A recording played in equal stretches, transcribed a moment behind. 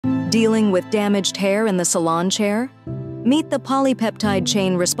Dealing with damaged hair in the salon chair? Meet the polypeptide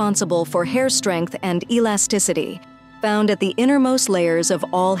chain responsible for hair strength and elasticity, found at the innermost layers of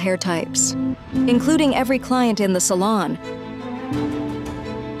all hair types, including every client in the salon.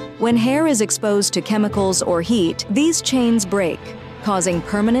 When hair is exposed to chemicals or heat, these chains break, causing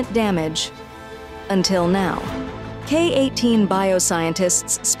permanent damage. Until now. K18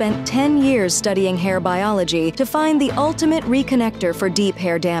 bioscientists spent 10 years studying hair biology to find the ultimate reconnector for deep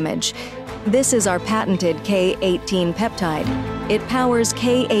hair damage. This is our patented K18 peptide. It powers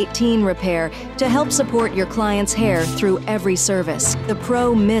K18 Repair to help support your client's hair through every service. The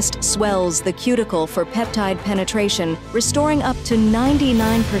Pro Mist swells the cuticle for peptide penetration, restoring up to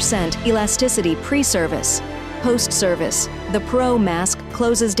 99% elasticity pre-service. Post-service, the Pro Mask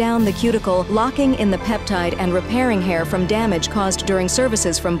closes down the cuticle, locking in the peptide and repairing hair from damage caused during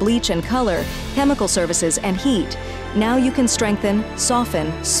services from bleach and color, chemical services, and heat. Now you can strengthen,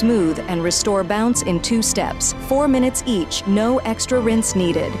 soften, smooth, and restore bounce in 2 steps, 4 minutes each, no extra rinse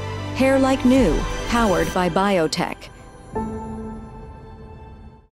needed. Hair like new, powered by biotech.